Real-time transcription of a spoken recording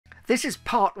This is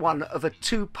part one of a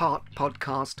two-part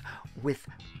podcast with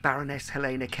Baroness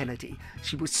Helena Kennedy.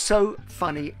 She was so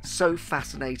funny, so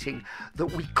fascinating that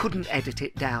we couldn't edit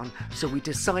it down, so we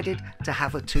decided to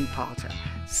have a two-parter.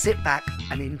 Sit back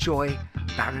and enjoy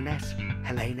Baroness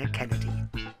Helena Kennedy,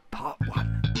 part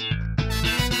one.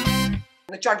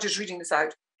 The judge is reading this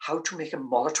out, how to make a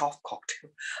Molotov cocktail.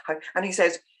 And he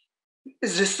says,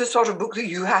 is this the sort of book that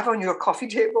you have on your coffee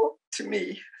table? To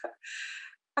me.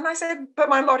 And I said, but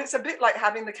my lord, it's a bit like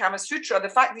having the Kama Sutra. The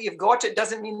fact that you've got it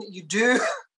doesn't mean that you do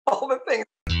all the things.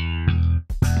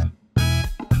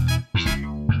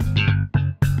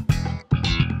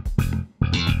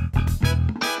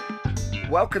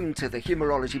 Welcome to the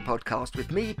Humourology Podcast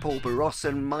with me, Paul Boross,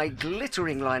 and my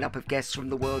glittering lineup of guests from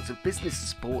the worlds of business,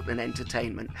 sport and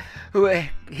entertainment, who are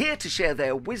here to share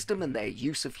their wisdom and their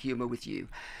use of humour with you.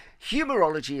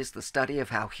 Humourology is the study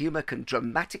of how humour can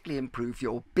dramatically improve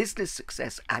your business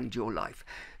success and your life.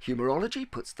 Humourology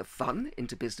puts the fun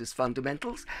into business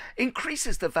fundamentals,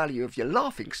 increases the value of your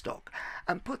laughing stock,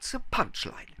 and puts a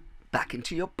punchline back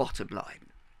into your bottom line.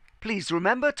 Please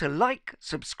remember to like,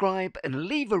 subscribe, and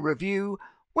leave a review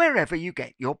wherever you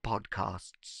get your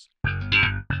podcasts.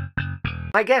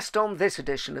 My guest on this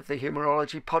edition of the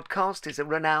Humourology Podcast is a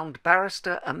renowned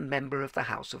barrister and member of the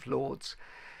House of Lords.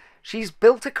 She's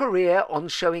built a career on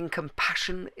showing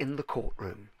compassion in the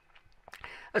courtroom.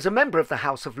 As a member of the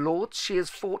House of Lords, she has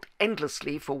fought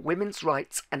endlessly for women's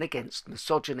rights and against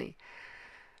misogyny.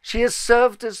 She has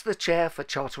served as the chair for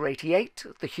Charter 88,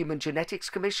 the Human Genetics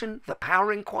Commission, the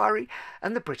Power Inquiry,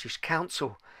 and the British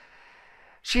Council.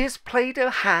 She has played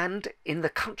a hand in the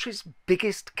country's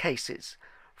biggest cases,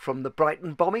 from the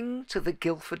Brighton bombing to the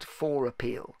Guildford 4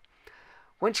 appeal.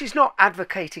 When she's not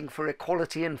advocating for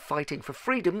equality and fighting for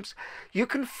freedoms, you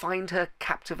can find her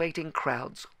captivating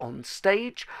crowds on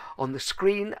stage, on the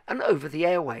screen and over the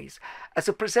airways as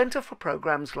a presenter for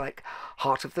programmes like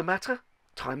Heart of the Matter,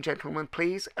 Time Gentlemen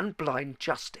Please and Blind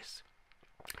Justice.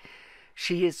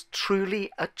 She is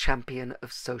truly a champion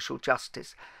of social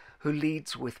justice who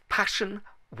leads with passion,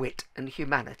 wit and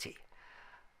humanity.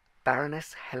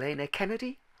 Baroness Helena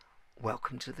Kennedy,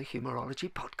 welcome to the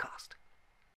Humourology Podcast.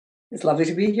 It's lovely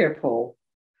to be here, Paul.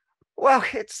 Well,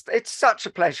 it's such a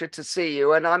pleasure to see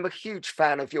you, and I'm a huge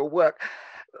fan of your work.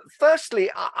 Firstly,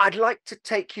 I'd like to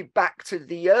take you back to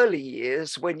the early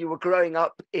years when you were growing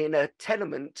up in a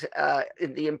tenement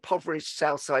in the impoverished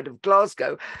south side of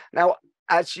Glasgow. Now,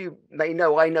 as you may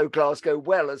know, I know Glasgow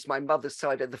well, as my mother's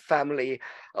side of the family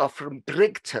are from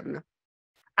Brigton.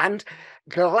 And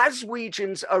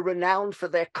Glaswegians are renowned for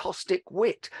their caustic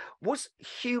wit. Was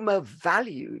humour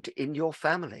valued in your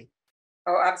family?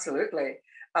 Oh, absolutely.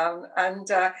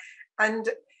 And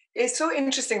it's so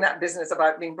interesting, that business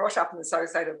about being brought up in the south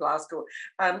side of Glasgow.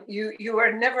 You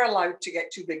were never allowed to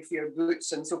get too big for your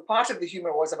boots. And so part of the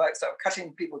humour was about sort of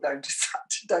cutting people down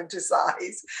to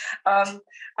size.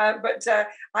 But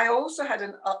I also had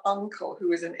an uncle who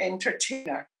was an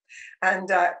entertainer. And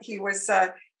he was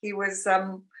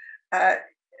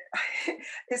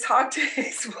it's hard to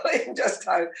explain just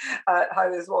how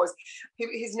this was.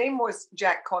 His name was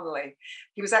Jack Connolly.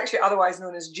 He was actually otherwise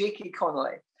known as Jakey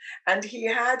Connolly. And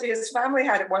his family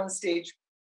had at one stage,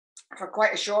 for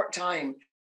quite a short time,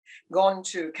 gone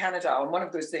to Canada on one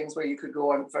of those things where you could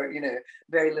go on for,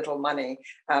 very little money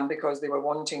because they were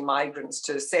wanting migrants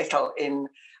to settle in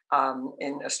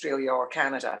Australia or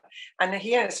Canada. And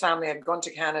he and his family had gone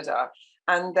to Canada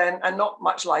and not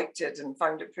much liked it and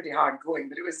found it pretty hard going.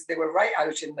 But they were right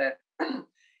out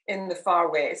in the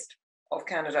far west of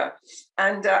Canada,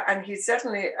 and he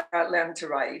certainly learned to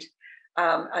ride.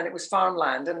 And it was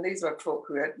farmland, and these were folk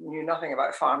who knew nothing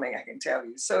about farming, I can tell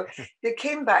you. So they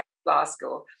came back to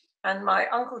Glasgow, and my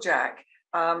Uncle Jack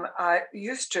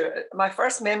my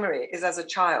first memory is as a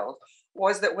child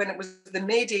was that when it was the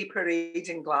May Day parade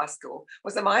in Glasgow,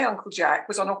 was that my Uncle Jack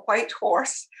was on a white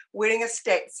horse wearing a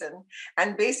Stetson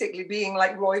and basically being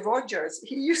like Roy Rogers.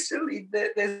 He used to lead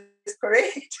this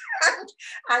parade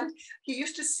and he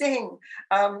used to sing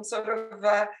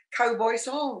cowboy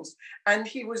songs. And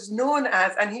he was known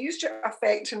as, and he used to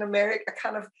affect a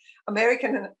kind of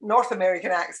American and North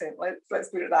American accent, let's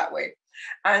put it that way.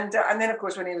 And then, of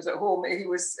course, when he was at home, he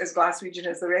was as Glaswegian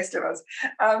as the rest of us.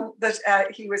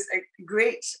 He was a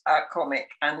great comic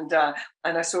and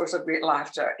a source of great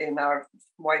laughter in our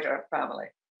wider family.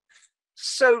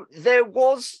 So there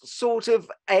was sort of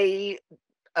a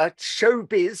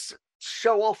showbiz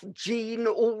show-off gene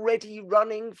already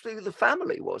running through the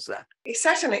family, was there? He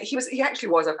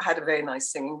had a very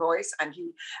nice singing voice, and he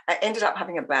ended up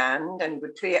having a band, and he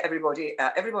would play everybody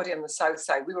on the south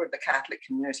side. We were the Catholic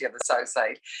community of the south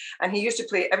side, and he used to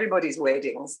play everybody's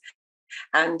weddings.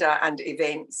 and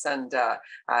events and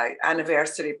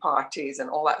anniversary parties and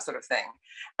all that sort of thing.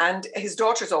 And his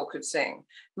daughters all could sing.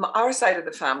 Our side of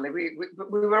the family, we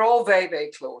were all very,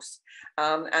 very close.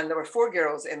 And there were 4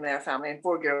 girls in their family and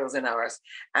 4 girls in ours.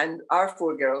 And our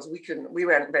 4 girls, we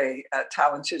weren't very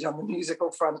talented on the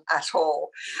musical front at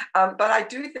all. But I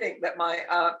do think that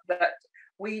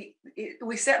we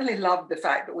certainly loved the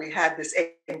fact that we had this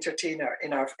entertainer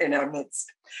in our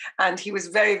midst, and he was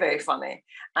very, very funny.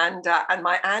 And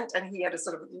my aunt and he had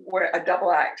a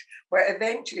double act where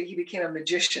eventually he became a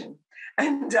magician.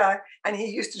 And he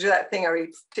used to do that thing where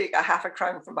he'd take a half a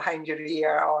crown from behind your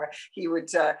ear, or he would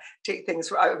take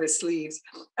things out of his sleeves.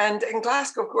 And in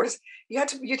Glasgow, of course,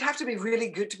 you'd have to be really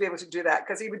good to be able to do that,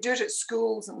 because he would do it at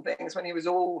schools and things when he was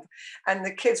old. And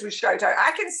the kids would shout out,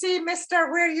 "I can see, mister,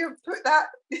 where you put that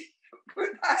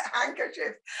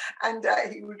handkerchief." And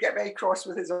he would get very cross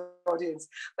with his audience.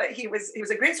 But he was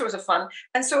a great source of fun.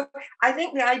 And so I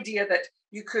think the idea that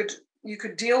you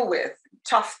could deal with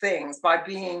tough things by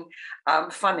being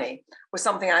funny was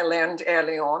something I learned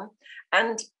early on.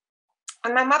 And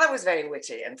my mother was very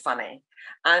witty and funny.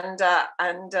 And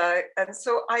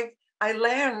so I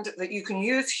learned that you can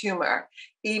use humour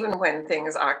even when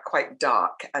things are quite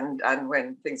dark and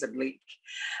when things are bleak.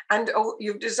 And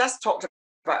you've just talked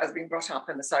about us being brought up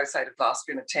in the south side of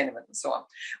Glasgow in a tenement and so on.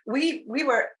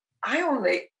 I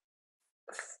only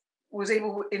was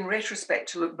able, in retrospect,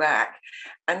 to look back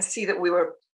and see that we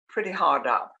were pretty hard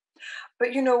up. But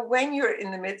when you're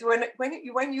in the midst,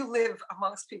 when you live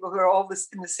amongst people who are all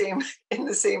in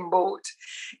the same boat,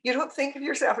 you don't think of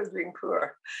yourself as being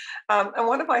poor. And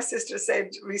one of my sisters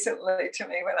said recently to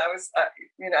me when I was,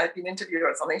 I'd been interviewed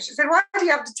or something. She said, "Why do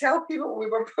you have to tell people we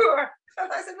were poor?" And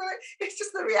I said, "Well, it's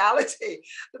just the reality.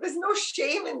 But there's no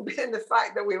shame in the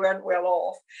fact that we weren't well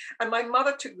off." And my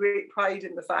mother took great pride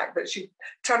in the fact that she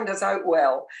turned us out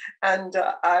well. And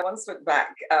I once went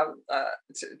back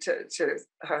to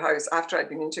her house after I'd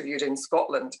been interviewed in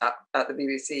Scotland at the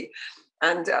BBC.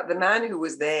 And the man who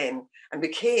was then and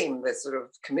became the sort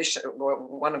of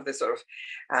one of the sort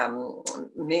of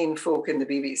main folk in the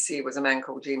BBC was a man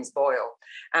called James Boyle.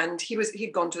 And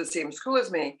he'd gone to the same school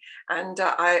as me. And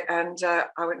I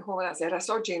went home and I said, "I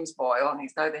saw James Boyle, and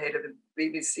he's now the head of the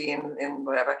BBC in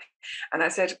whatever." And I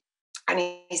said, and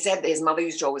he said that his mother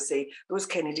used to always say, "Those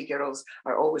Kennedy girls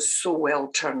are always so well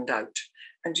turned out."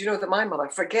 And you know that my mother,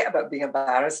 forget about being a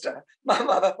barrister, my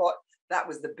mother thought that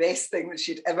was the best thing that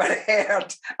she'd ever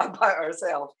heard about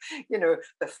herself.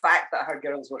 The fact that her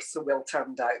girls were so well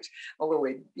turned out, although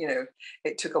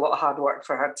it took a lot of hard work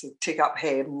for her to take up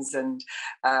hems and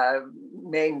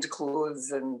mend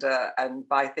clothes and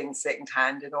buy things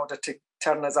secondhand in order to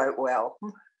turn us out well.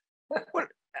 Well,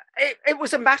 it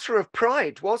was a matter of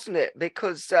pride, wasn't it?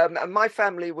 Because my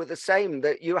family were the same,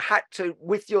 that you had to,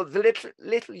 with the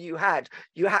little you had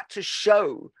to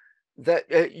show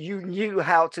that you knew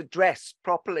how to dress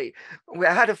properly. We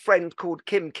had a friend called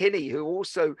Kim Kinney who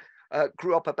also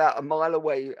grew up about a mile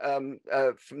away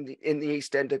in the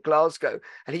East End of Glasgow,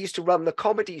 and he used to run the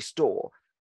Comedy Store.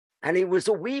 And he was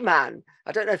a wee man.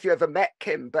 I don't know if you ever met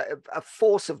Kim, but a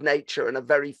force of nature and a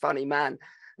very funny man.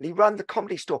 And he ran the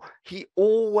Comedy Store. He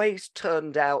always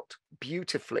turned out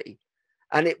beautifully.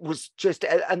 And it was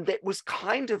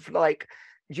kind of like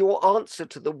your answer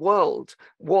to the world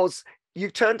was, you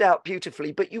turned out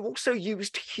beautifully, but you also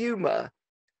used humour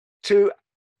to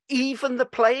even the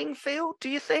playing field, do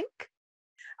you think?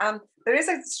 There is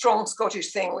a strong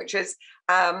Scottish thing, which is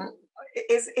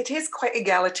it is quite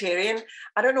egalitarian.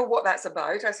 I don't know what that's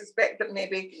about. I suspect that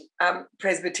maybe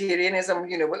Presbyterianism,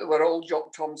 we're all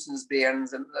Jock Thompson's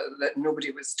bairns, and that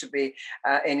nobody was to be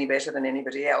any better than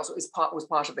anybody else. It was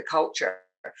part of the culture.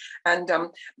 And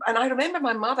I remember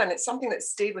my mother, and it's something that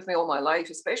stayed with me all my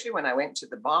life, especially when I went to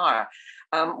the bar,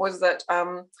 was that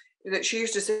she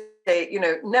used to say,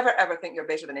 never ever think you're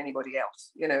better than anybody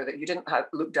else, that you didn't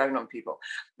look down on people.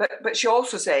 But she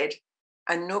also said,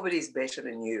 and nobody's better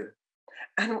than you.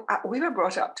 And we were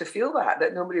brought up to feel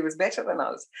that nobody was better than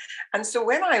us. And so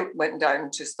when I went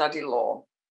down to study law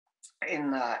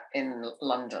in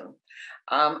London,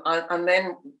 and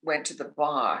then went to the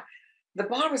bar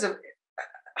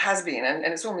has been, and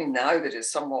it's only now that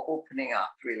it's somewhat opening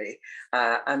up, really,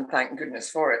 and thank goodness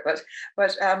for it.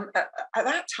 But at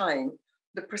that time,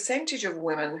 the percentage of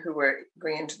women who were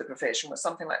going into the profession was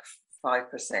something like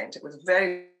 5%. It was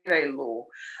very, very low.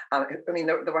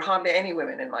 There were hardly any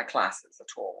women in my classes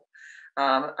at all.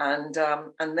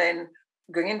 And then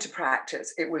going into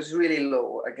practice, it was really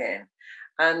low again.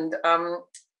 And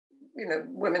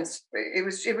women's, it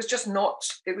was just not,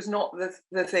 it was not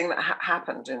the thing that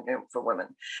happened for women.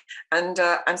 And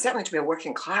certainly to be a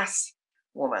working class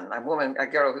a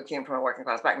girl who came from a working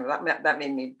class background. That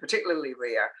made me particularly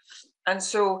rare. And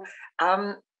so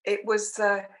it was,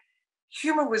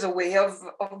 humour was a way of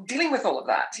dealing with all of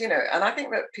that, you know. And I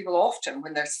think that people often,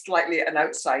 when they're slightly an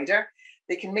outsider,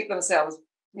 they can make themselves,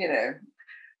 you know,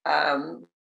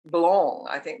 belong,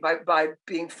 I think, by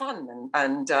being fun.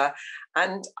 And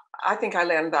I think I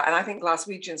learned that. And I think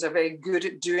Glaswegians are very good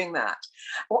at doing that.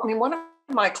 Well, I mean, one of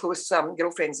my close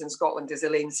girlfriends in Scotland is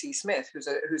Elaine C. Smith, who's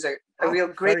a real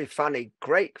great... Very funny,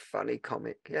 great funny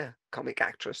comic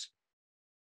actress.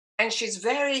 And she's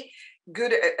very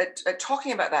good at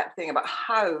talking about that thing, about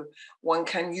how one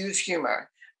can use humour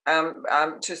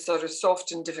to sort of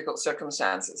soften difficult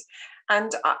circumstances.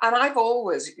 And I've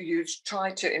always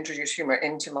tried to introduce humour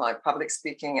into my public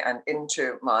speaking and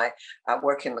into my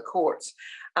work in the courts.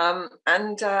 And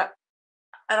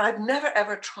I've never,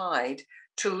 ever tried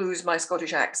to lose my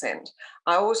Scottish accent.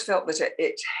 I always felt that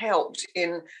it helped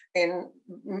in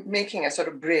making a sort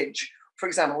of bridge, for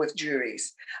example, with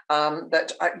juries,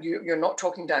 that you're not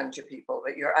talking down to people,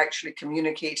 that you're actually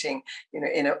communicating, you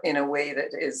know, in a way that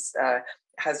is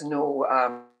has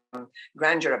no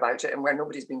grandeur about it, and where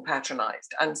nobody's being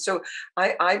patronized. And so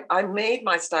I made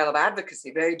my style of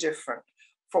advocacy very different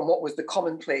from what was the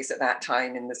commonplace at that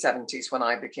time in the 70s when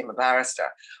I became a barrister,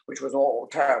 which was all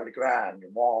terribly grand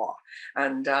and wow.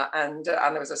 And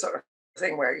there was a sort of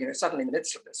thing where, you know, suddenly in the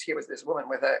midst of this, here was this woman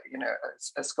with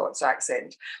a Scots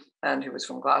accent, and who was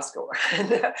from Glasgow.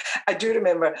 And I do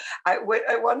remember at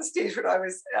one stage when I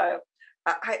was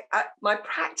my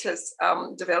practice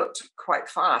developed quite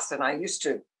fast, and I used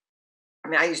to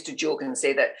joke and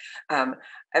say that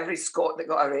every Scot that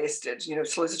got arrested, you know,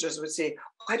 solicitors would say,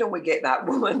 "Why don't we get that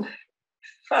woman?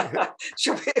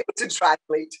 She'll be able to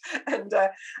translate."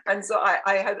 And so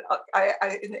I had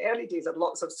in the early days had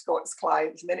lots of Scots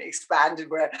clients, and then it expanded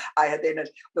where I had then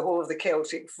the whole of the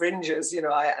Celtic fringes, you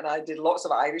know. I did lots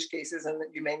of Irish cases, and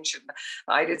you mentioned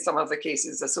I did some of the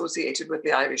cases associated with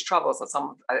the Irish Troubles.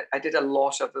 I did a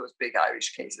lot of those big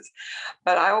Irish cases,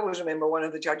 but I always remember one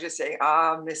of the judges saying,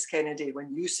 "Miss Kennedy,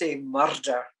 when you say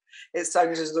murder, it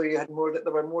sounds as though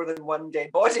there were more than one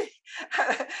dead body."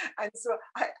 And so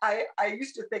I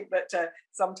used to think that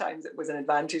sometimes it was an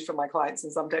advantage for my clients,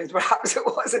 and sometimes perhaps it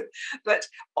wasn't. But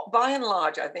by and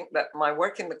large, I think that my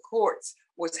work in the courts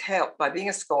was helped by being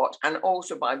a Scot, and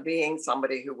also by being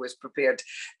somebody who was prepared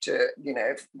to, you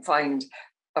know, find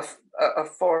a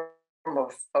form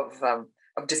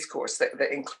of discourse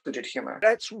that included humour.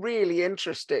 That's really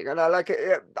interesting, and I like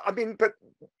it. I mean, but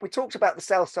we talked about the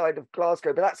south side of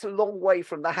Glasgow, but that's a long way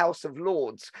from the House of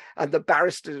Lords and the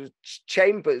barrister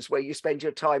chambers where you spend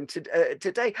your time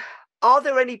today. Are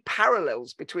there any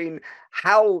parallels between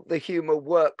how the humour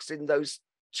works in those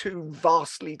two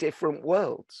vastly different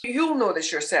worlds? You'll know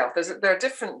this yourself. There are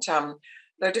different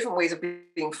ways of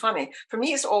being funny. For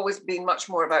me, it's always been much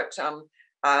more about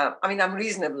I mean, I'm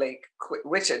reasonably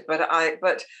quick-witted, but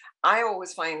I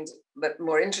always find that the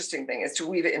more interesting thing is to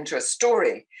weave it into a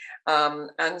story,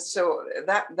 and so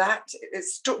that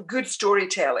is good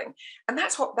storytelling, and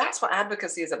that's what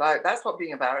advocacy is about. That's what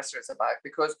being a barrister is about,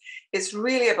 because it's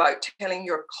really about telling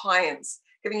your clients,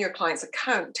 giving your clients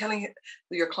account, telling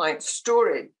your client's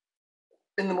story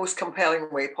in the most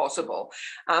compelling way possible,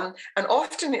 and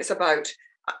often it's about...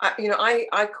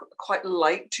 I quite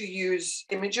like to use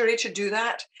imagery to do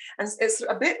that. And it's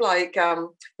a bit like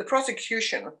the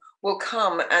prosecution will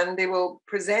come and they will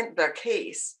present their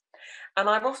case. And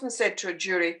I've often said to a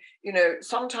jury, you know,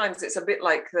 sometimes it's a bit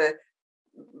like the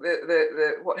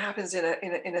what happens in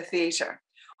a theatre,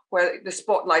 where the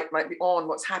spotlight might be on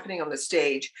what's happening on the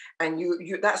stage, and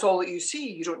you that's all that you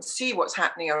see. You don't see what's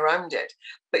happening around it,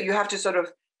 but you have to sort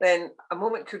of, then a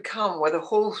moment could come where the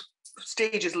whole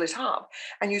stage is lit up,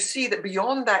 and you see that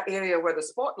beyond that area where the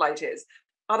spotlight is,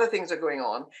 other things are going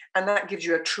on, and that gives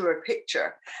you a truer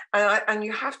picture. And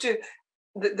you have to,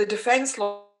 the defense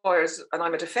lawyers, and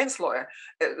I'm a defense lawyer,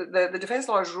 the defense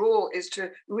lawyer's role is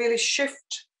to really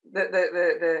shift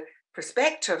the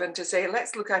perspective and to say,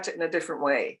 let's look at it in a different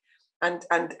way, and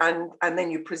then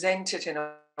you present it in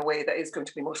a way that is going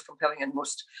to be most compelling and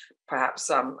most,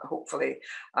 perhaps, hopefully,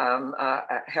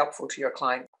 helpful to your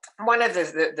client. One of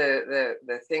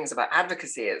the things about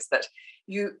advocacy is that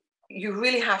you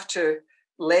really have to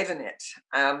leaven it,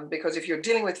 because if you're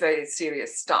dealing with very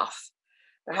serious stuff,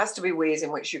 there has to be ways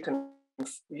in which you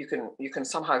can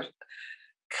somehow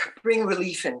bring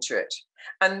relief into it.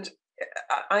 And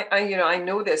I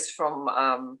know this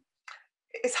from.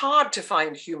 It's hard to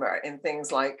find humour in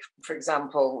things like, for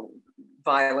example,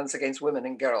 violence against women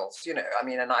and girls, you know, I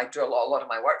mean, and I do a lot of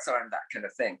my work's around that kind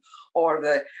of thing. Or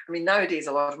nowadays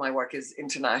a lot of my work is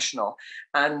international,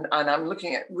 and I'm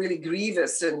looking at really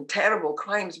grievous and terrible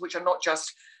crimes, which are not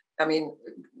just, I mean,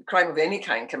 crime of any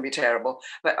kind can be terrible,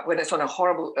 but when it's on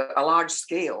a large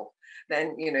scale,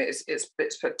 then, you know,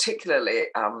 it's particularly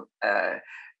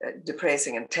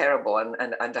depressing and terrible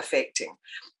and affecting.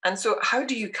 And so how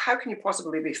can you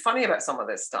possibly be funny about some of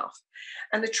this stuff?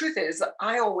 And the truth is that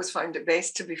I always found it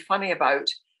best to be funny about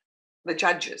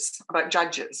judges,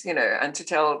 you know, and to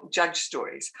tell judge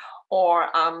stories.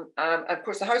 Or of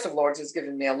course the House of Lords has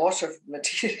given me a lot of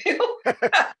material.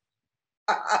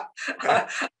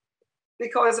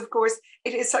 Because, of course,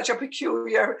 it is such a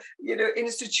peculiar, you know,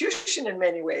 institution in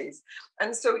many ways.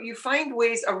 And so you find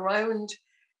ways around,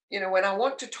 you know, when I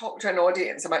want to talk to an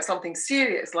audience about something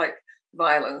serious like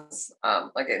violence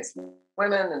against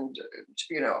women and,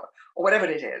 you know, or whatever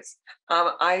it is,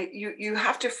 you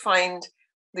have to find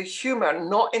the humour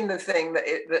not in the thing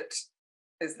that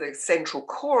is the central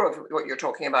core of what you're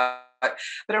talking about,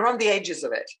 but around the edges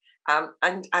of it.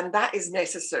 And that is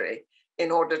necessary in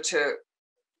order to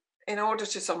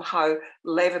somehow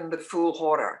leaven the full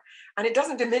horror. And it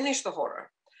doesn't diminish the horror.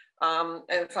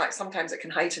 In fact, sometimes it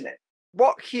can heighten it.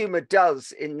 What humour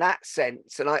does in that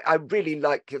sense, and I really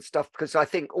like your stuff because I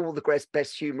think all the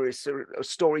best humourists are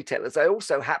storytellers. I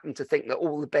also happen to think that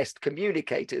all the best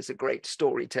communicators are great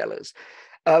storytellers.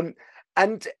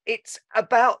 And it's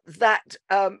about that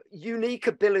unique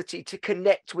ability to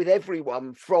connect with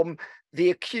everyone, from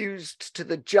the accused to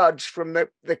the judge, from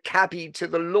the cabbie to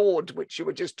the lord, which you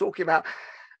were just talking about,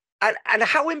 and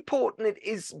how important it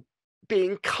is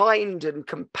being kind and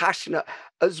compassionate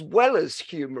as well as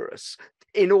humorous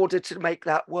in order to make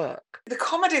that work. The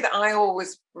comedy that I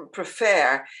always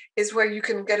prefer is where you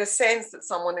can get a sense that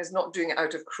someone is not doing it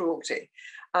out of cruelty.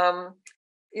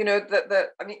 You know,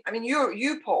 I mean,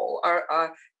 you, Paul,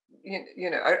 are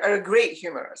a great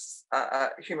humorist.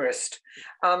 But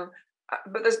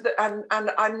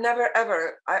I'm never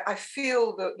ever. I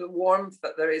feel the warmth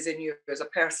that there is in you as a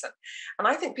person, and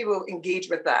I think people engage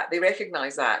with that. They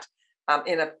recognise that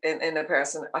in a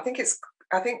person. I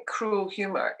think cruel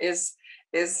humour is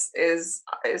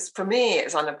for me,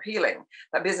 it's unappealing.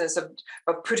 That business of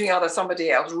putting somebody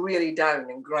else really down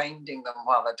and grinding them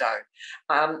while they're down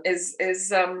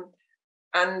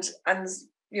and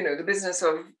you know, the business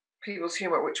of people's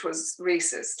humour, which was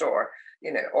racist or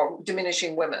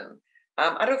diminishing women.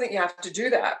 I don't think you have to do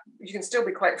that. You can still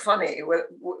be quite funny.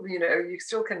 You know, you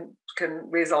still can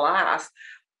raise a laugh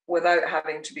without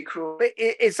having to be cruel. But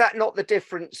is that not the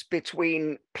difference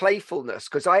between playfulness?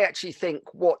 Because I actually think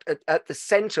what at the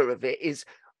center of it is,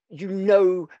 you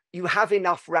know, you have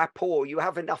enough rapport, you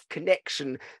have enough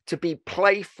connection to be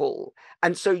playful.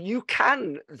 And so you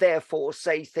can therefore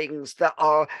say things that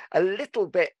are a little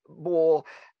bit more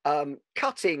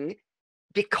cutting,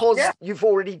 because you've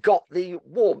already got the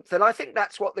warmth. And I think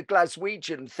that's what the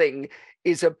Glaswegian thing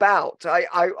is about.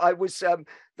 I was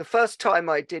the first time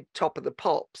I did Top of the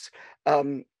Pops,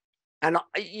 and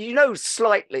you know,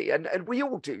 slightly, and we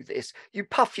all do this, you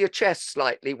puff your chest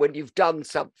slightly when you've done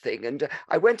something. And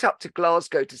I went up to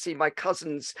Glasgow to see my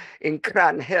cousins in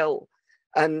Cranhill,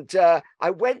 and I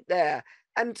went there.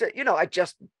 And, you know, I'd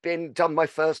just done my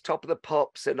first Top of the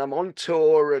Pops, and I'm on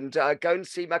tour, and go and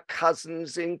see my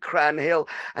cousins in Cranhill,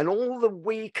 and all the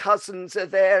wee cousins are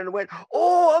there, and went,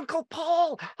 "Oh, Uncle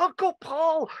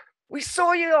Paul, we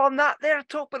saw you on that there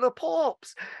Top of the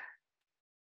Pops."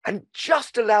 And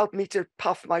just allowed me to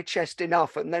puff my chest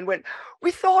enough, and then went,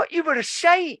 "We thought you were a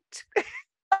shite."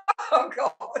 Oh,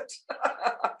 God.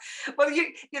 Well,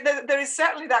 there is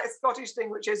certainly that Scottish thing,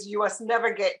 which is you must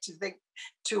never get to think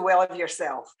too well of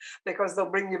yourself, because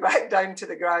they'll bring you back down to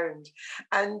the ground.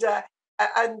 And I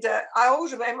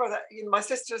always remember that, you know, my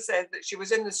sister said that she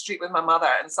was in the street with my mother,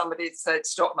 and somebody had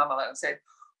stopped my mother and said,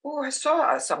 "Oh, I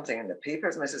saw something in the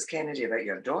papers, Mrs. Kennedy, about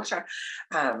your daughter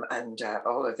and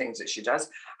all the things that she does.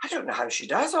 I don't know how she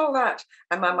does all that."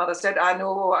 And my mother said, I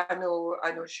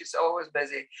know, she's always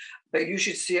busy, but you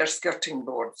should see her skirting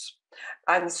boards."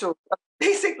 And so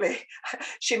basically,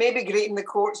 she may be great in the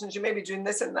courts and she may be doing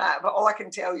this and that, but all I can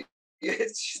tell you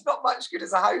is she's not much good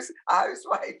as a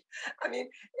housewife. I mean,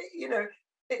 you know,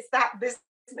 it's that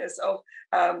business of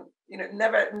you know,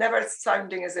 never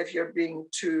sounding as if you're being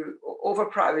too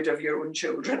overproud of your own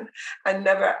children, and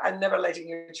never letting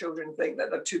your children think that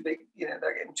they're too big, you know,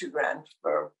 they're getting too grand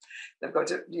for. They've got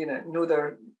to, you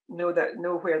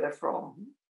know where they're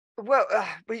from. Well,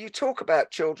 you talk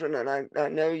about children, and I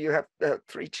know you have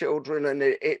 3 children, and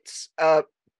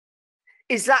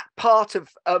Is that part of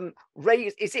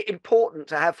is it important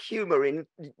to have humour in?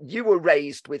 You were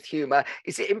raised with humour.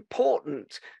 Is it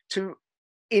important to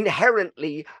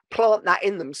inherently plant that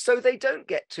in them so they don't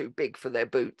get too big for their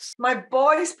boots? My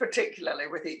boys, particularly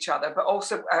with each other, but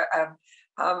also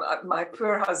my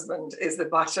poor husband is the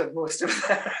butt of most of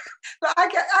their. But I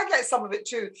get some of it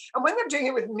too. And when they're doing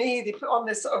it with me, they put on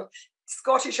this sort of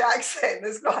Scottish accent,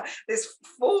 this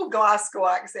full Glasgow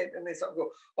accent, and they sort of go,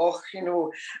 oh, you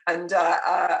know, and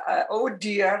oh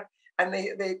dear. And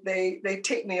they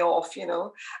take me off, you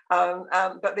know,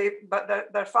 but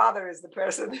their father is the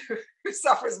person who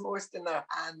suffers most in their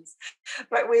hands.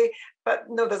 But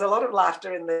no, there's a lot of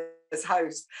laughter in this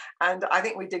house, and I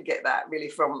think we did get that really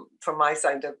from my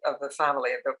side of the family,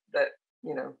 that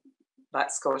you know,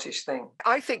 that Scottish thing.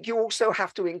 I think you also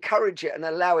have to encourage it and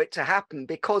allow it to happen,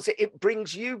 because it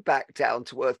brings you back down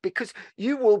to earth, because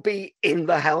you will be in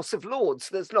the House of Lords.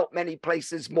 There's not many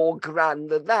places more grand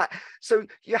than that. So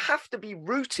you have to be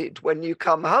rooted when you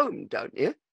come home, don't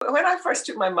you? When I first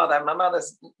took my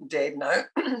mother's dead now,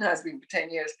 has been for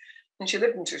 10 years, and she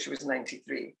lived until she was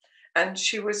 93. And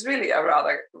she was really a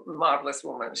rather marvellous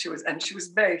woman. She was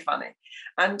very funny.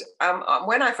 And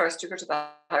when I first took her to the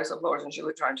House of Lords, and she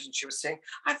looked around and she was saying,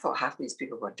 I thought half these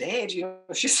people were dead. You know,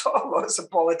 she saw lots of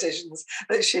politicians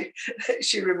that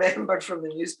she remembered from the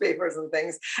newspapers and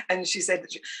things. And she said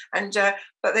that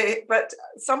but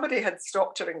somebody had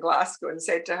stopped her in Glasgow and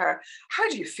said to her, how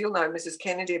do you feel now, Mrs.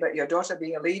 Kennedy, about your daughter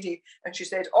being a lady? And she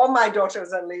said, all my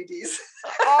daughters are ladies.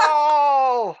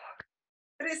 Oh!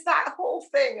 But it's that whole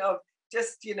thing of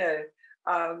just, you know,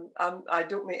 I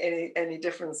don't make any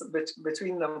difference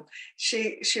between them.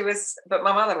 She was, but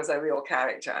my mother was a real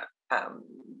character.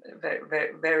 Very,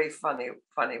 very, very funny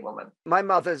woman. My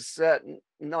mother's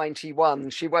 91.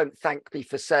 She won't thank me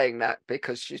for saying that,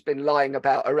 because she's been lying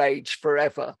about her age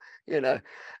forever, you know.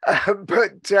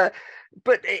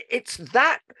 But it's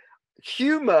that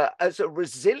humour as a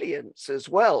resilience as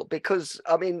well, because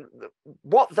I mean,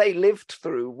 what they lived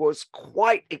through was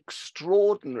quite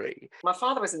extraordinary. My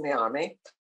father was in the army.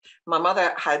 My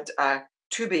mother had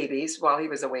 2 babies while he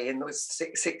was away in those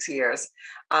six years.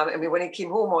 I mean, when he came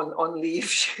home on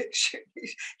leave,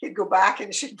 he'd go back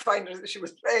and she'd find her that she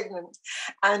was pregnant,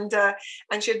 and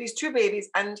she had these 2 babies,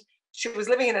 and she was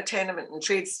living in a tenement in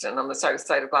Tradeston on the south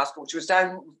side of Glasgow, which was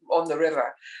down on the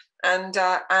river. And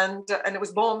it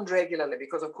was bombed regularly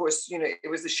because, of course, you know, it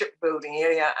was the shipbuilding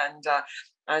area,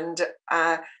 and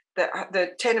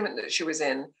the tenement that she was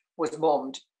in was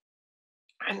bombed.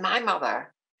 And my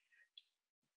mother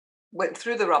went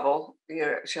through the rubble. You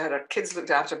know, she had her kids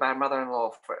looked after by her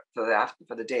mother-in-law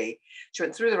for the day. She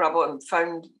went through the rubble and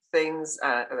found things,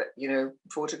 you know,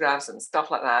 photographs and stuff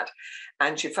like that.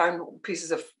 And she found pieces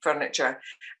of furniture,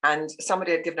 and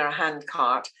somebody had given her a hand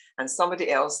cart, and somebody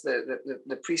else,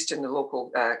 the priest in the local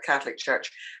Catholic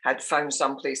church, had found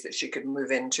some place that she could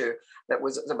move into that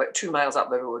was about 2 miles up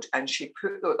the road. And she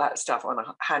put that stuff on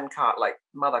a hand cart like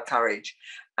Mother Courage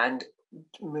and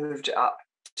moved up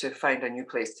to find a new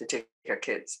place to take her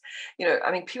kids. You know,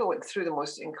 I mean, people went through the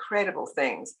most incredible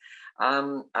things.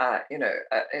 You know,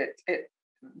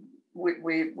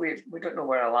 we don't know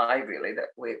we're alive really that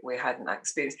we hadn't that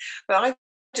experience. But I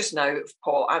just now,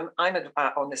 Paul, I'm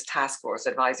on this task force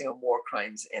advising on war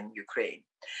crimes in Ukraine,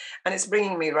 and it's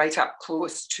bringing me right up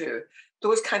close to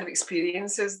those kind of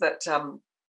experiences that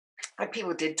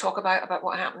people did talk about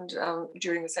what happened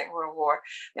during the Second World War.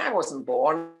 Yeah, I wasn't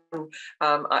born.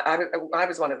 I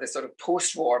was one of the sort of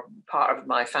post-war part of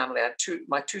my family.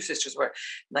 My two sisters were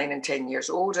 9 and 10 years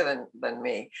older than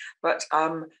me, but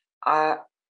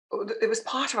it was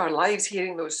part of our lives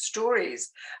hearing those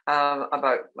stories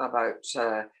about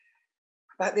the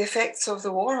effects of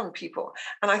the war on people.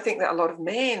 And I think that a lot of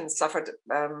men suffered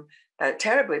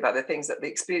terribly by the things that they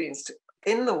experienced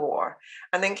in the war,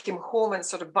 and then came home and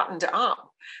sort of buttoned it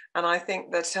up. And I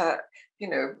think that you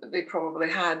know, they probably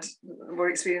were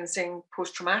experiencing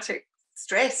post-traumatic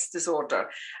stress disorder,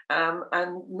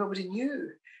 and nobody knew.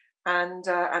 And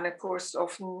of course,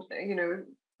 often, you know,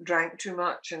 drank too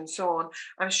much and so on.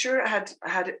 I'm sure it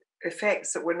had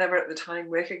effects that were never at the time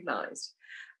recognised,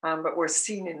 but were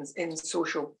seen in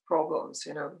social problems,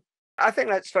 you know. I think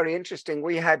that's very interesting.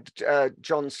 We had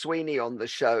John Sweeney on the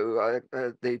show,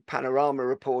 the Panorama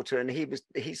reporter, and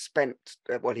he spent,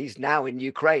 well, he's now in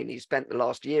Ukraine. He spent the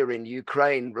last year in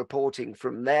Ukraine reporting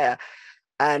from there.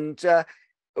 And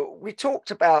we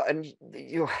talked about, and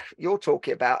you're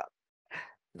talking about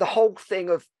the whole thing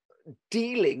of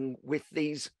dealing with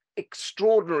these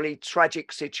extraordinarily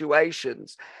tragic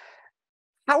situations.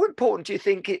 How important do you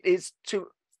think it is to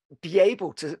be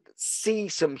able to see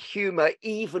some humour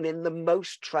even in the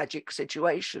most tragic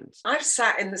situations. I've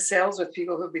sat in the cells with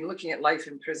people who've been looking at life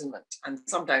imprisonment and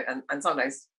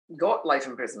sometimes got life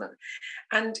imprisonment.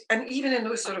 And even in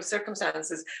those sort of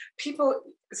circumstances, people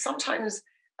sometimes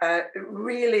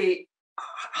really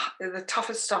the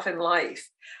toughest stuff in life,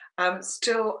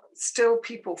 still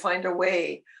people find a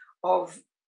way of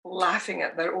laughing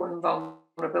at their own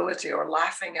vulnerability or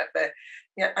laughing at the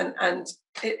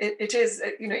it is,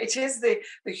 you know, it is the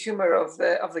humor of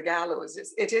the gallows.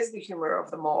 It is the humor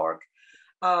of the morgue.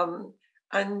 You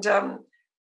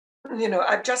know,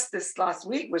 I just this last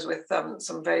week was with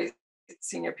some very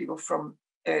senior people from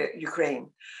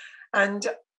Ukraine, and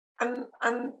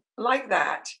like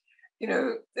that, you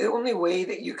know, the only way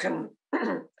that you can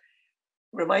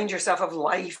remind yourself of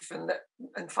life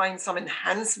and find some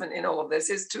enhancement in all of this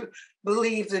is to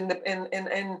believe in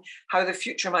how the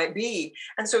future might be.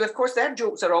 And so, of course, their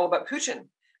jokes are all about Putin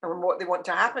and what they want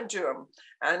to happen to him,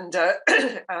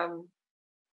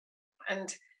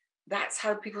 and that's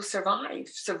how people survive.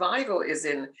 Survival is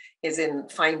in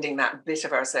finding that bit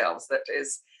of ourselves that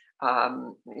is,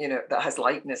 you know, that has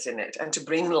lightness in it, and to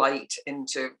bring light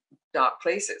into dark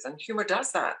places. And humor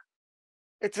does that.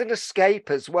 It's an escape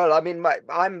as well. I mean,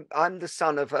 I'm the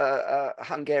son of a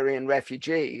Hungarian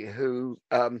refugee who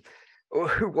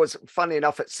was, funny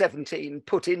enough, at 17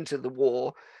 put into the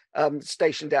war,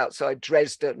 stationed outside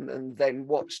Dresden, and then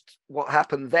watched what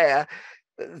happened there.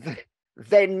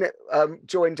 Then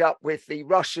joined up with the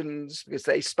Russians because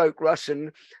they spoke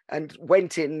Russian, and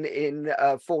went in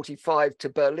 45 to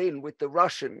Berlin with the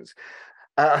Russians,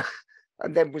 and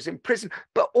then was in prison.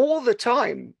 But all the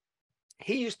time,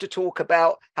 he used to talk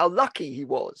about how lucky he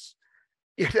was,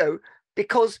 you know,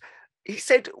 because he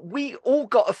said we all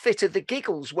got a fit of the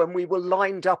giggles when we were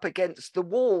lined up against the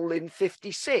wall in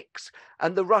 56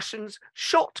 and the Russians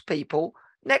shot people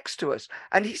next to us.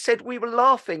 And he said we were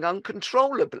laughing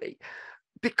uncontrollably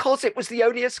because it was the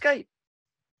only escape.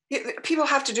 People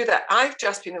have to do that. I've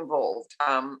just been involved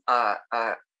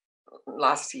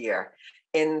last year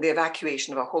in the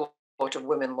evacuation of a whole lot of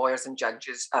women lawyers and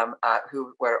judges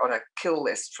who were on a kill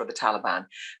list for the Taliban,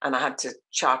 and I had to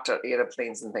charter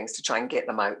aeroplanes and things to try and get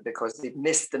them out because they'd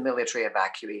missed the military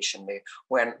evacuation. They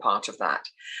weren't part of that,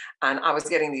 and I was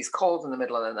getting these calls in the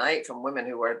middle of the night from women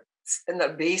who were in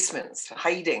their basements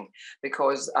hiding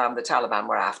because the Taliban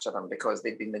were after them because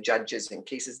they'd been the judges in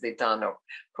cases they'd done or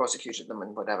prosecuted them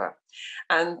and whatever.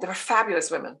 And they were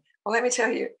fabulous women. Well, let me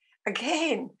tell you,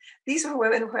 again, these were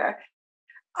women where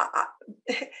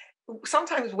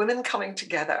sometimes women coming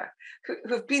together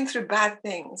who've been through bad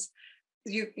things,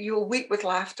 you'll weep with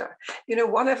laughter. You know,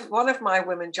 one of my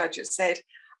women judges said,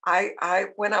 I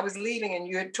when I was leaving and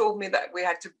you had told me that we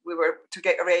were to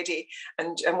get ready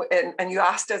and you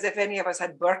asked us if any of us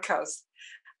had burqas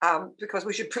because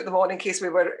we should put them on in case we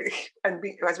were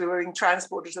as we were being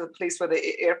transported to the place where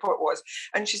the airport was.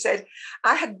 And she said,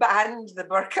 I had banned the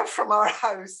burqa from our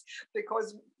house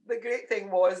because the great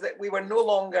thing was that we were no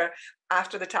longer,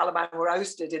 after the Taliban were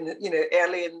ousted in, you know,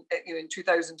 early in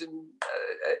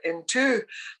 2002.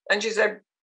 And she said,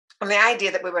 and the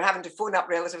idea that we were having to phone up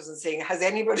relatives and saying, has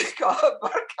anybody got a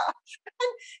burqa?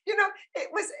 And, you know,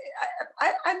 it was,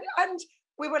 and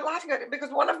we were laughing at it because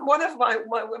one of my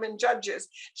women judges,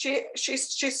 she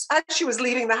as she was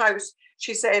leaving the house,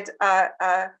 she said,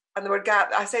 and there were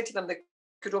I said to them, they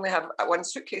could only have one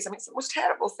suitcase. I mean, it's the most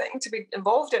terrible thing to be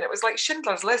involved in. It was like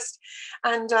Schindler's List.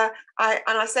 And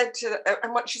I said to,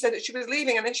 and what she said that she was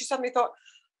leaving, and then she suddenly thought,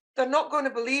 they're not going to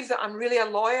believe that I'm really a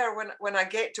lawyer when I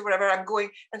get to wherever I'm going.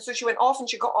 And so she went off and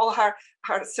she got all her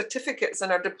certificates and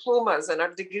her diplomas and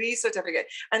her degree certificate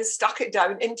and stuck it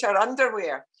down into her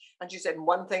underwear. And she said,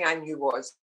 one thing I knew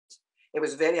was it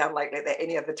was very unlikely that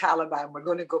any of the Taliban were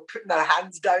going to go putting their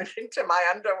hands down into my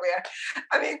underwear.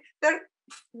 I mean, they're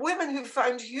women who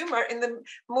found humor in the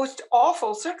most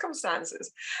awful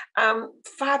circumstances.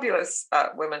 Fabulous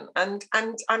women. And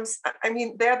I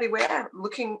mean, there they were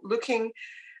looking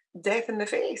death in the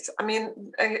face. I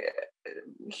mean,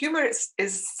 humor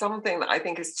is something that I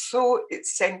think is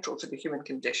it's central to the human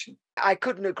condition. I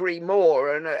couldn't agree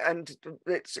more, and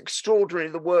it's extraordinary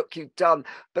the work you've done.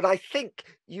 But I think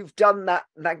you've done that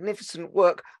magnificent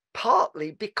work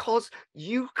partly because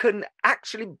you can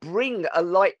actually bring a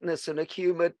lightness and a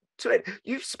humor to it.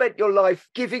 You've spent your life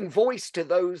giving voice to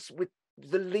those with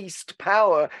the least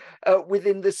power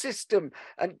within the system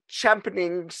and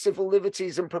championing civil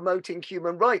liberties and promoting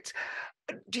human rights.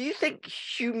 Do you think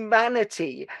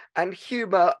humanity and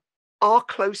humor are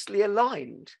closely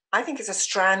aligned? I think it's a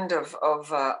strand of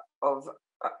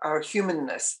our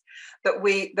humanness that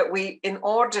we in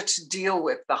order to deal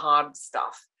with the hard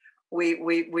stuff, we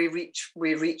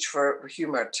reach for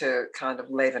humor to kind of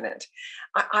leaven it.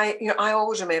 I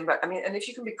always remember. I mean, and if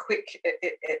you can be quick,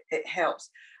 it helps.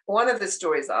 One of the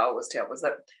stories I always tell was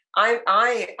that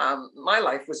my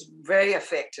life was very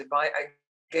affected by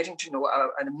getting to know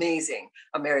an amazing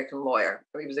American lawyer.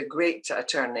 He was a great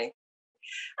attorney.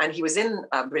 And he was in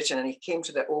Britain, and he came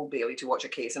to the Old Bailey to watch a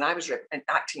case, and I was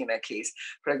acting in a case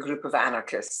for a group of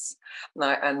anarchists.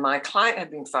 And my client had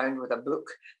been found with a book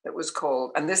that was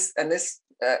called, and this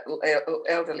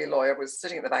elderly lawyer was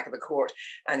sitting at the back of the court,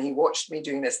 and he watched me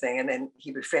doing this thing, and then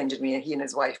he befriended me, and he and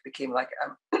his wife became like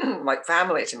like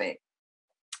family to me.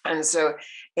 And so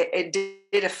it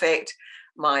did affect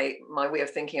my way of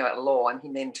thinking about law, and he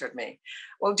mentored me.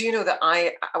 Well, do you know that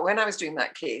when I was doing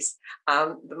that case,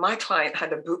 my client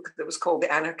had a book that was called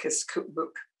the Anarchist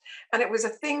Cookbook, and it was a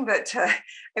thing that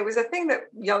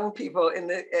young people in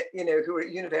the who were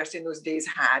at university in those days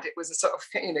had. It was a sort of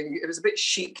it was a bit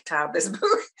chic to have this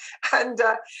book, and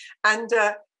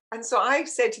so I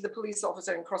said to the police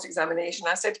officer in cross-examination,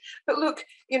 I said, "But look,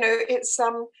 it's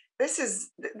this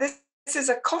is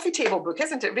a coffee table book,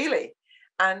 isn't it? Really?"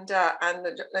 And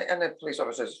the police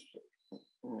officer says,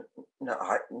 "No,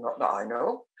 not that I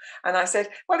know." And I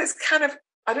said, "Well, it's kind of,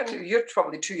 I don't know, you're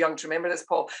probably too young to remember this,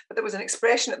 Paul, but there was an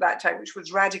expression at that time which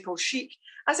was radical chic."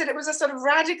 I said, "It was a sort of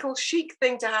radical chic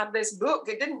thing to have this book.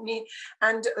 It didn't mean,"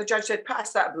 and the judge said,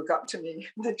 "Pass that book up to me."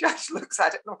 And the judge looks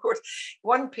at it, and of course,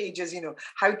 one page is,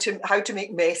 how to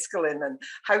make mescaline, and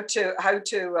how to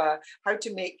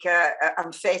make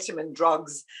amphetamine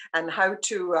drugs, and how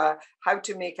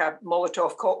to make a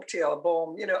Molotov cocktail, a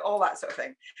bomb, all that sort of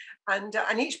thing.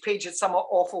 And each page had some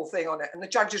awful thing on it. And the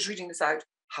judge is reading this out.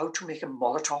 How to make a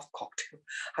Molotov cocktail.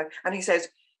 And he says,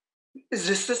 "Is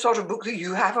this the sort of book that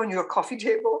you have on your coffee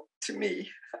table?" to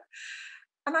me.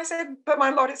 And I said, "But my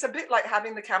lord, it's a bit like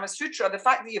having the Kama Sutra. The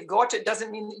fact that you've got it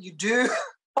doesn't mean that you do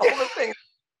all the things."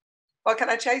 Well, can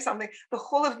I tell you something? The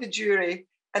whole of the jury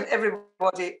and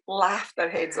everybody laughed their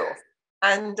heads off.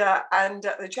 And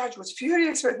the judge was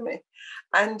furious with me.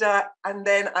 And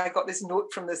then I got this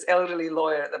note from this elderly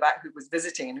lawyer at the back who was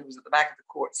visiting and who was at the back of the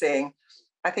court saying,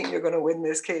 "I think you're going to win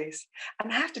this case."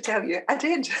 And I have to tell you, I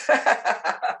did.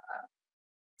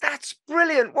 That's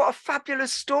brilliant. What a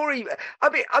fabulous story.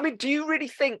 I mean, do you really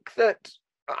think that,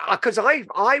 because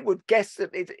I would guess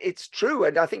that it's true,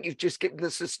 and I think you've just given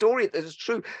us a story that is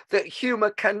true, that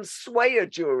humour can sway a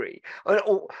jury,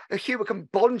 or humour can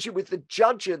bond you with the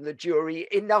judge and the jury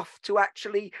enough to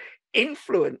actually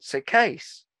influence a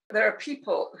case? There are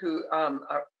people who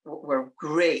were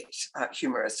great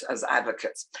humorists as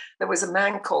advocates. There was a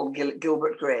man called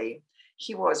Gilbert Gray.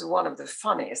 He was one of the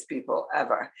funniest people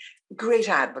ever. Great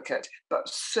advocate, but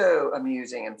so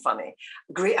amusing and funny.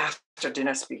 Great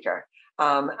after-dinner speaker.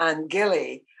 And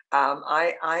Gilly,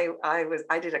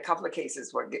 I did a couple of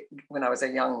cases when I was a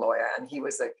young lawyer, and he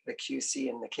was the QC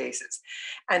in the cases,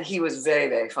 and he was very,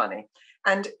 very funny.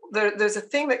 And there's a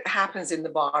thing that happens in the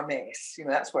bar mess.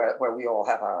 That's where we all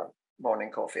have our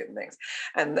morning coffee and things.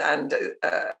 And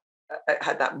it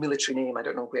had that military name. I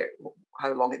don't know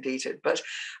how long it dated, but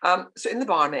so in the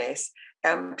bar mess,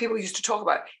 people used to talk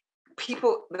about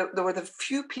people. There were the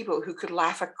few people who could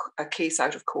laugh a case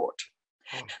out of court.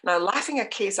 Oh. Now, laughing a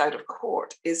case out of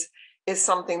court is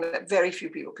something that very few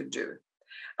people could do.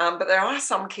 But there are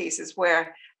some cases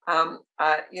where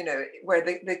where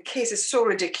the case is so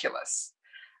ridiculous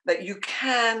that you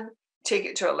can take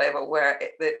it to a level where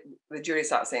the jury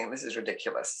starts saying, "This is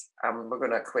ridiculous, we're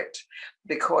going to quit,"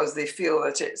 because they feel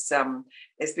that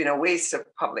it's been a waste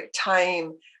of public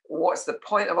time. What's the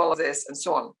point of all of this, and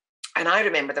so on. And I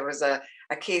remember there was a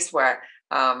case where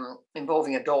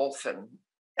involving a dolphin.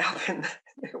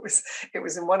 It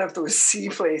was in one of those sea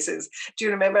places. Do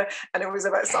you remember? And it was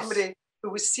about somebody who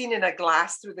was seen in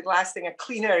through the glass thing, a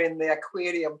cleaner in the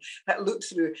aquarium that looked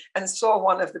through and saw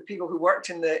one of the people who worked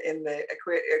in the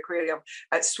aquarium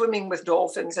swimming with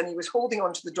dolphins, and he was holding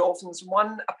onto the dolphins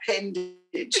one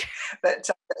appendage that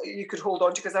you could hold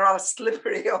on to because they're rather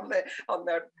slippery on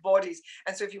their bodies.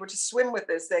 And so if you were to swim with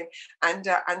this thing, and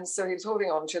so he was holding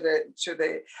on to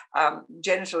the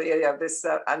genital area of this,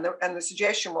 and the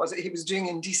suggestion was that he was doing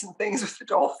indecent things with the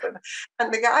dolphin.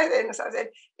 And the guy then said,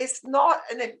 "It's not,"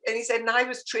 and he said, "I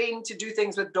was trained to do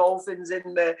things with dolphins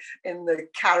in the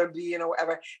Caribbean or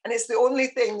whatever, and it's the only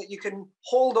thing that you can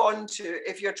hold on to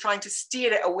if you're trying to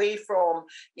steer it away from,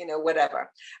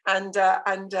 whatever." And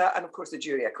of course the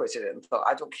jury acquitted it and thought,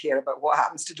 "I don't care about what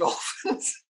happens to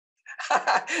dolphins."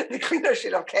 The cleaner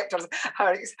should have kept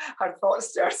her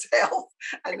thoughts to herself,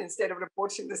 and instead of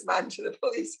reporting this man to the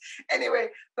police. Anyway,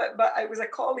 but it was a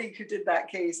colleague who did that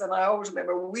case, and I always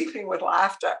remember weeping with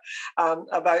laughter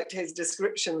about his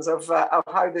descriptions of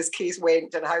how this case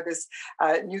went, and how this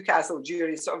Newcastle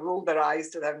jury sort of rolled their eyes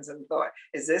to them and thought,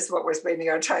 "Is this what we're spending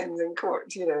our time in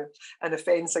court? You know, an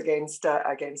offence against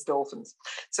dolphins."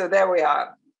 So there we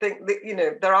are. You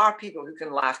know, there are people who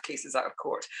can laugh cases out of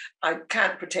court. I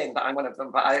can't pretend that I'm one of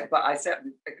them, but I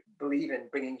certainly believe in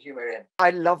bringing humour in. I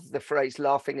love the phrase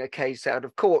laughing a case out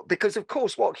of court, because of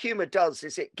course what humour does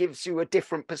is it gives you a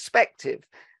different perspective.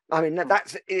 I mean,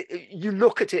 that's it, you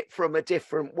look at it from a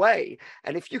different way.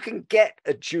 And if you can get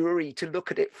a jury to look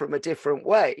at it from a different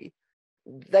way,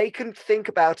 they can think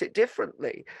about it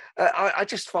differently. I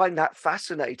just find that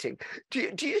fascinating.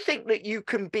 Do you think that you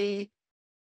can be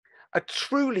a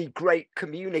truly great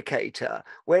communicator,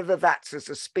 whether that's as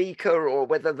a speaker or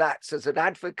whether that's as an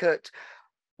advocate,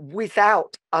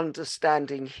 without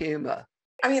understanding humour?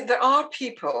 I mean, there are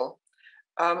people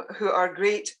who are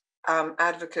great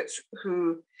advocates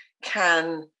who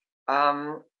can.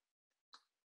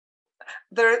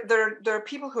 There are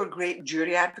people who are great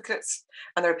jury advocates,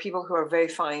 and there are people who are very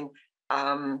fine,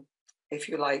 if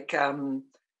you like,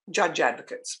 judge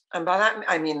advocates. And by that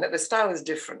I mean that the style is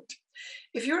different.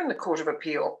 If you're in the Court of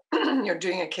Appeal, you're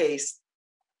doing a case,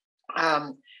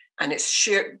 and it's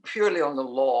purely on the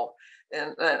law.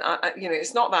 And you know,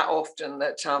 it's not that often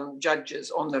that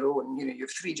judges on their own, you know, you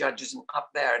have 3 judges up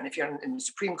there. And if you're in the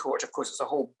Supreme Court, of course, it's a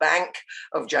whole bank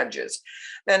of judges.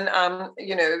 Then,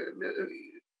 you know,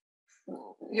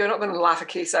 you're not going to laugh a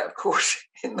case out of court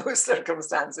in those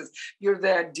circumstances. You're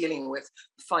there dealing with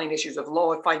fine issues of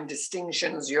law, fine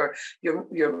distinctions. You're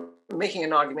making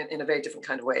an argument in a very different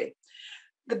kind of way.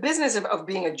 The business of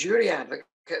being a jury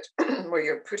advocate, where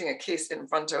you're putting a case in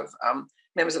front of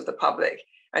members of the public,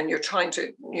 and you're trying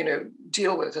to, you know,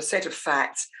 deal with a set of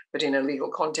facts, but in a legal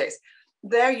context,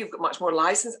 there you've got much more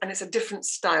license, and it's a different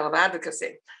style of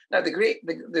advocacy. Now,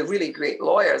 the really great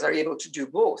lawyers are able to do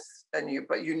both,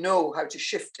 but you know how to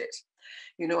shift it.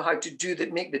 You know how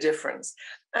to make the difference.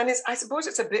 And I suppose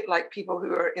it's a bit like people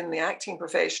who are in the acting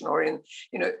profession, or in,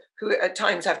 you know, who at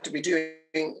times have to be doing,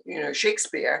 you know,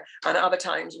 Shakespeare, and other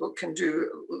times can do,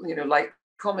 you know, like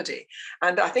comedy.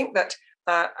 And I think that,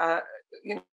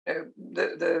 you know,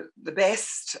 the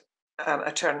best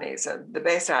attorneys and the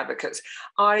best advocates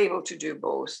are able to do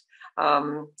both.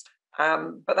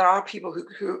 But there are people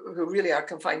who really are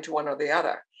confined to one or the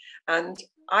other. And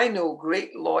I know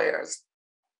great lawyers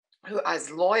who, as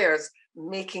lawyers,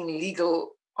 making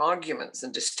legal arguments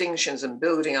and distinctions and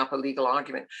building up a legal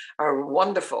argument are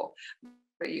wonderful.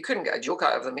 But you couldn't get a joke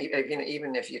out of them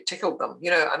even if you tickled them. You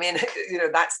know, I mean, you know,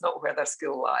 that's not where their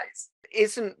skill lies.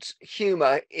 Isn't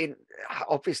humour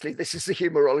obviously this is a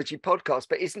Humourology podcast,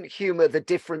 but isn't humour the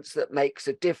difference that makes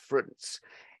a difference?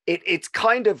 It's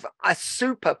kind of a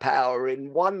superpower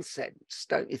in one sense,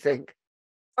 don't you think?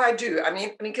 I do. I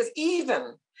mean, because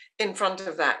even in front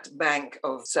of that bank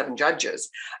of 7 judges,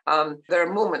 there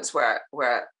are moments where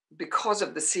because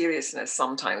of the seriousness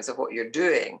sometimes of what you're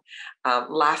doing,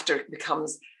 laughter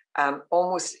becomes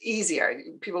almost easier.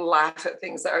 People laugh at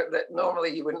things that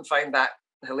normally you wouldn't find that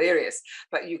hilarious,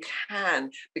 but you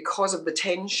can, because of the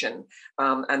tension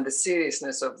and the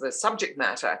seriousness of the subject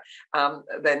matter,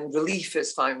 then relief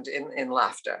is found in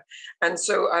laughter. And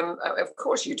so, of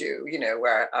course you do, you know,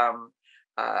 where,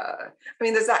 I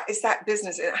mean, it's that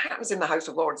business, it happens in the House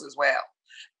of Lords as well,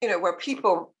 you know, where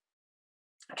people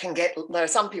there are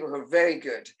some people who are very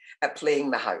good at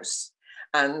playing the House,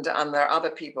 and there are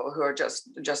other people who are just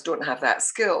don't have that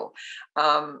skill.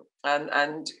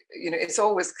 And you know, it's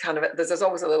always kind of, there's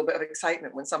always a little bit of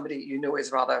excitement when somebody you know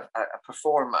is rather a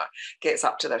performer gets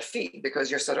up to their feet, because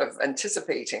you're sort of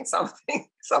anticipating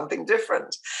something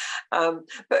different.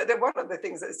 But one of the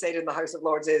things that's said in the House of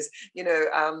Lords is, you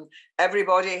know,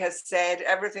 everybody has said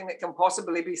everything that can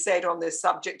possibly be said on this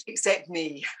subject except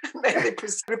me. And then they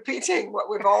repeating what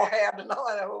we've all heard a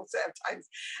whole set of times.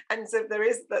 And so there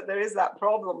is that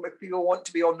problem with people want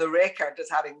to be on the record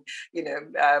as having, you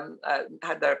know,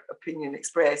 had their opinion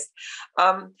expressed.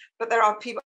 But there are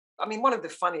people, I mean, one of the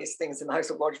funniest things in the House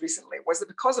of Lords recently was that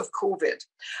because of COVID,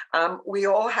 we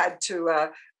all had to,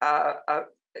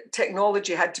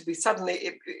 technology had to be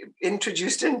suddenly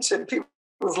introduced into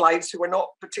people's lives who were not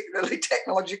particularly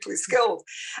technologically skilled.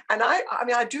 And I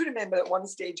mean, I do remember at one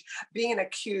stage being in a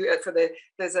queue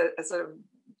there's a sort of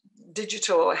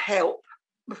digital help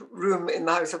room in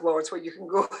the House of Lords where you can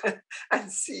go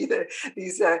and see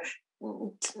these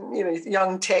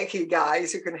young techie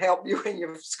guys who can help you when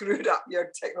you've screwed up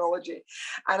your technology.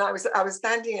 And I was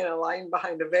standing in a line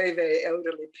behind a very, very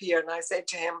elderly peer, and I said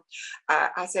to him,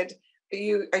 I said, are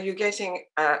you getting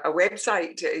a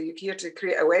website? Are you here to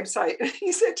create a website? And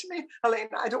he said to me,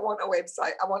 Helena, I don't want a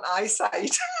website. I want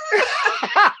eyesight.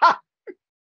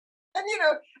 And,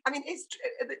 it's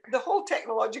the whole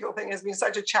technological thing has been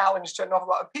such a challenge to an awful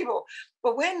lot of people.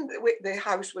 But when the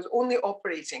house was only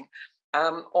operating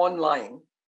online,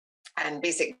 and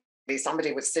basically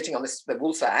somebody was sitting on the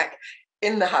woolsack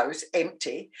in the house,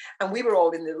 empty, and we were all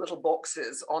in the little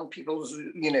boxes on people's,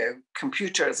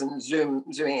 computers and zooming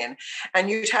in, and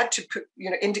you'd had to put,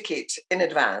 indicate in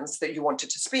advance that you wanted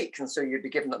to speak, and so you'd be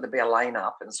given that there'd be a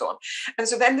line-up and so on. And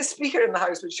so then the speaker in the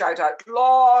house would shout out,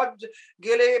 Lord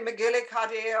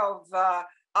McGillicuddy of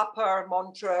Upper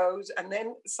Montrose, and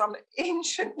then some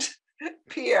ancient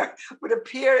peer would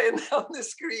appear on the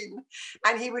screen,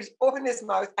 and he would open his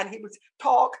mouth and he would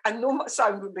talk, and no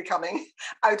sound would be coming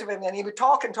out of him, and he would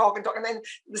talk and talk and talk, and then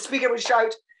the speaker would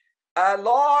shout,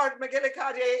 Lord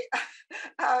McGillicuddy,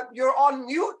 you're on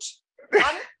mute.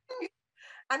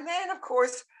 And then, of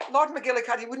course, Lord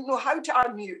McGillicuddy wouldn't know how to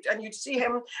unmute, and you'd see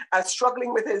him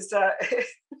struggling with his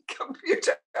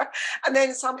computer. And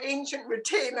then some ancient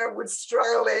retainer would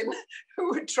stroll in who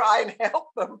would try and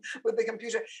help them with the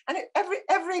computer. And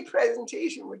every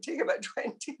presentation would take about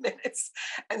 20 minutes.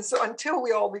 And so until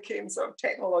we all became sort of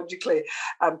technologically,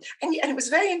 and it was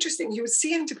very interesting. You would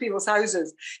see into people's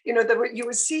houses, you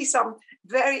would see some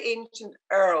very ancient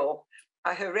earl,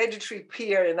 a hereditary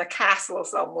peer in a castle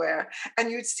somewhere,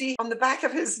 and you'd see on the back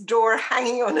of his door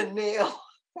hanging on a nail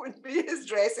would be his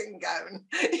dressing gown,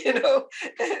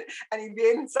 and he'd be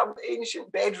in some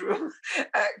ancient bedroom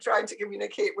trying to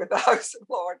communicate with the House of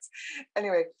Lords.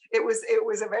 Anyway, it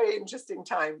was a very interesting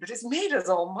time, but it's made us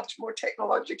all much more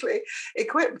technologically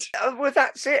equipped. Well,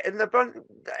 that's it, and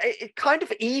it kind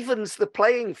of evens the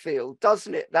playing field,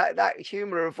 doesn't it? That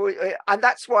humour of, and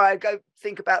that's why I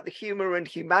think about the humour and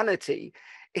humanity.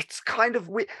 It's kind of,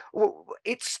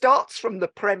 it starts from the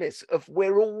premise of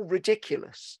we're all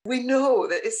ridiculous. We know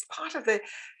that it's part of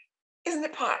isn't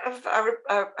it part of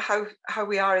our how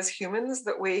we are as humans,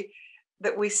 that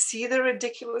we see the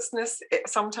ridiculousness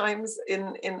sometimes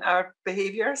in our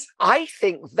behaviours? I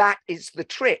think that is the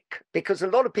trick, because a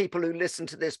lot of people who listen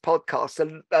to this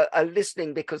podcast are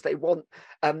listening because they want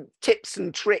tips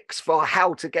and tricks for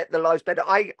how to get their lives better.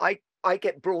 I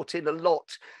get brought in a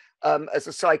lot as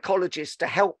a psychologist to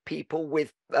help people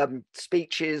with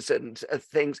speeches and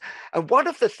things. And one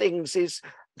of the things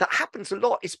that happens a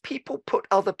lot is people put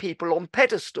other people on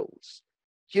pedestals.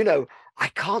 I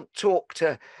can't talk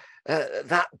to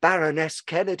that Baroness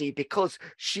Kennedy because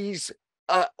she's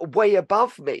way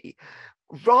above me,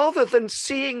 rather than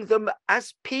seeing them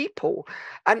as people.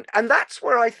 And that's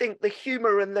where I think the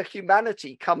humour and the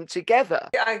humanity come together.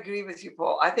 Yeah, I agree with you,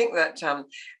 Paul. I think that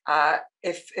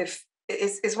if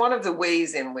it's one of the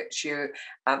ways in which you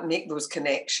make those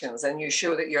connections, and you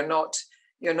show that you're not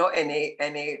any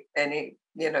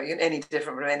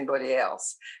different from anybody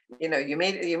else. You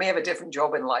may have a different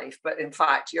job in life, but in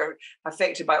fact you're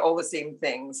affected by all the same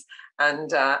things,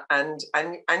 and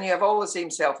you have all the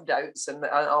same self-doubts and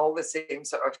all the same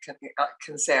sort of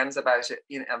concerns about it,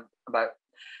 about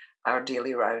our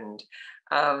daily round.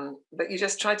 But you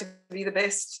just try to be the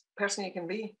best person you can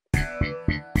be.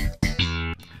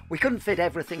 We couldn't fit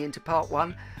everything into part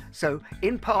one, so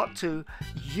in part two,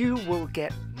 you will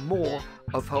get more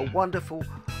of her wonderful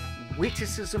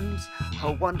witticisms,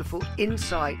 her wonderful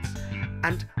insights,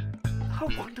 and her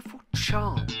wonderful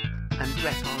charm and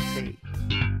repartee.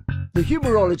 The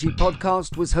Humourology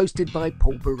Podcast was hosted by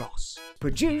Paul Boross,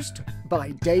 produced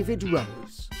by David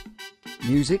Rose,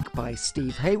 music by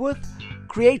Steve Hayworth,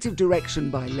 creative direction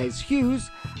by Les Hughes,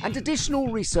 and additional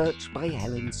research by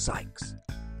Helen Sykes.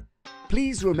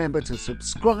 Please remember to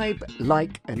subscribe,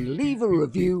 like, and leave a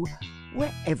review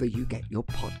wherever you get your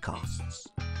podcasts.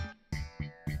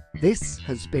 This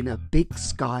has been a Big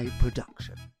Sky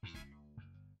production.